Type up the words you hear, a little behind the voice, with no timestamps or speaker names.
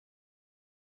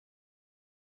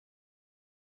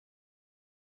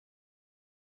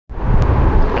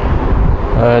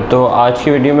तो आज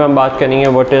की वीडियो में हम बात करेंगे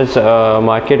what is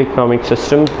market economic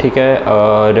system. ठीक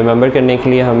है, रिमेंबर करने के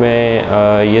लिए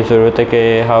हमें ये ज़रूरत है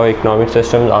कि how economic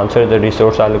systems answer the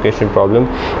resource allocation problem.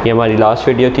 ये हमारी लास्ट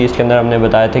वीडियो थी, इसके अंदर हमने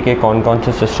बताया था कि कौन कौन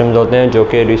से सिस्टम्स होते हैं जो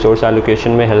कि रिसोर्स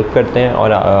एलोकेशन में हेल्प करते हैं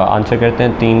और आंसर करते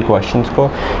हैं 3 क्वेश्चंस को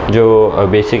जो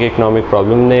बेसिक इकोनॉमिक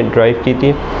प्रॉब्लम ने ड्राइव की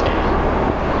थी।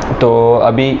 तो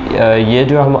अभी ये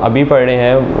जो हम अभी पढ़ रहे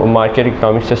हैं market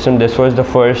economic system, this was the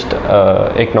first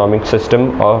economic system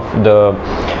of the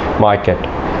market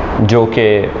जो कि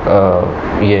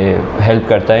ये हेल्प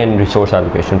करता है इन रिसोर्स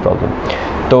एलोकेशन प्रॉब्लम।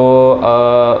 तो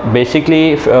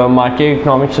बेसिकली मार्केट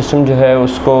इकोनॉमिक सिस्टम जो है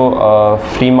उसको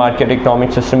फ्री मार्केट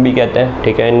इकोनॉमिक सिस्टम भी कहते हैं।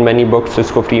 ठीक है, इन मैनी बुक्स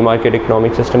इसको फ्री मार्केट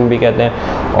इकोनॉमिक सिस्टम भी कहते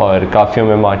हैं और काफ़ियों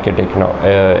में मार्केट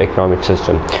इकोनॉमिक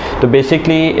सिस्टम। तो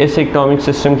बेसिकली इस इकोनॉमिक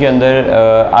सिस्टम के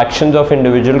अंदर actions of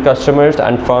individual customers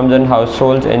and firms and house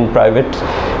holds in private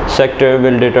sector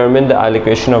will determine the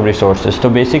allocation of resources. तो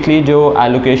बेसिकली जो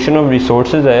एलोकेशन ऑफ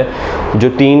रिसोर्सेज है, जो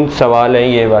 3 सवाल हैं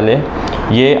ये वाले,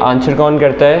 ये आंसर कौन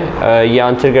करता है? ये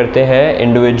आंसर करते हैं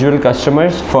individual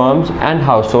customers, firms and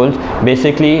house holds,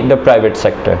 basically the private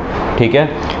sector. ठीक है,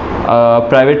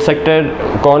 प्राइवेट सेक्टर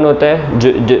कौन होता है?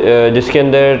 जिसके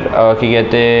अंदर क्या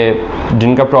कहते हैं,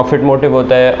 जिनका प्रॉफिट मोटिव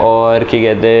होता है और क्या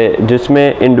कहते हैं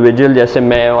जिसमें इंडिविजुअल जैसे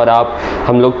मैं और आप,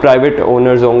 हम लोग प्राइवेट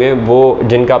ओनर्स होंगे, वो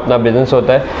जिनका अपना बिजनेस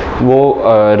होता है वो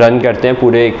रन करते हैं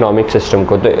पूरे इकोनॉमिक सिस्टम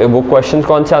को। तो वो क्वेश्चन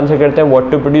कौन से आंसर करते हैं?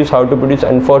 What to produce, how to produce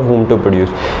and for हुम टू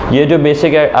प्रोड्यूस। ये जो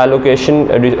बेसिक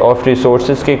एलोकेशन ऑफ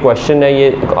रिसोर्सेज के क्वेश्चन है,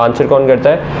 ये आंसर कौन करता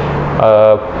है?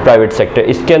 Private sector.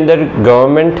 इसके अंदर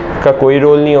गवर्नमेंट का कोई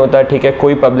रोल नहीं होता। ठीक है,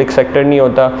 कोई पब्लिक सेक्टर नहीं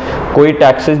होता, कोई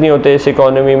टैक्सेस नहीं होते इस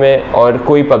इकोनॉमी में और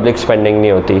कोई पब्लिक स्पेंडिंग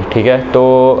नहीं होती। ठीक है,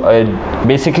 तो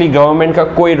बेसिकली गवर्नमेंट का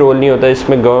कोई रोल नहीं होता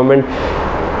इसमें, गवर्नमेंट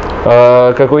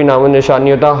का कोई नामो निशान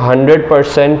नहीं होता।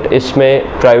 100% इसमें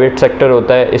प्राइवेट सेक्टर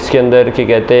होता है। इसके अंदर क्या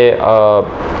कहते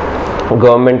हैं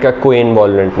गवर्नमेंट का कोई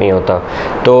इन्वॉल्वमेंट नहीं होता।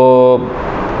 तो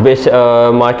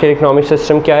मार्केट इकोनॉमिक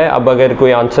सिस्टम क्या है? अब अगर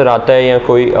कोई आंसर आता है या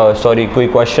कोई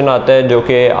क्वेश्चन आता है जो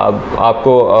कि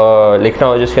आपको लिखना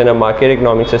हो जिसके अंदर मार्केट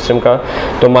इकोनॉमिक सिस्टम का,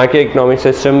 तो market economic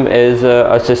system is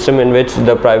a system in which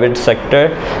the private sector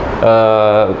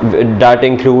that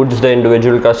includes the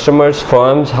individual customers,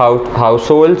 firms,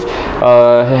 households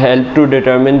help to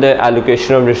determine the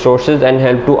allocation of resources and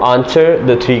help to answer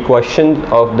the 3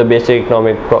 questions of the basic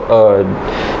economic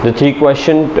the 3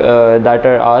 questions that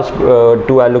are asked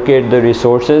to allocate the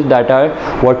resources, that are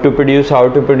what to produce, how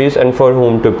to produce and for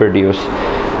whom to produce।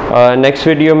 Next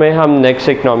video में हम next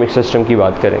economic system की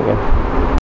बात करेंगे।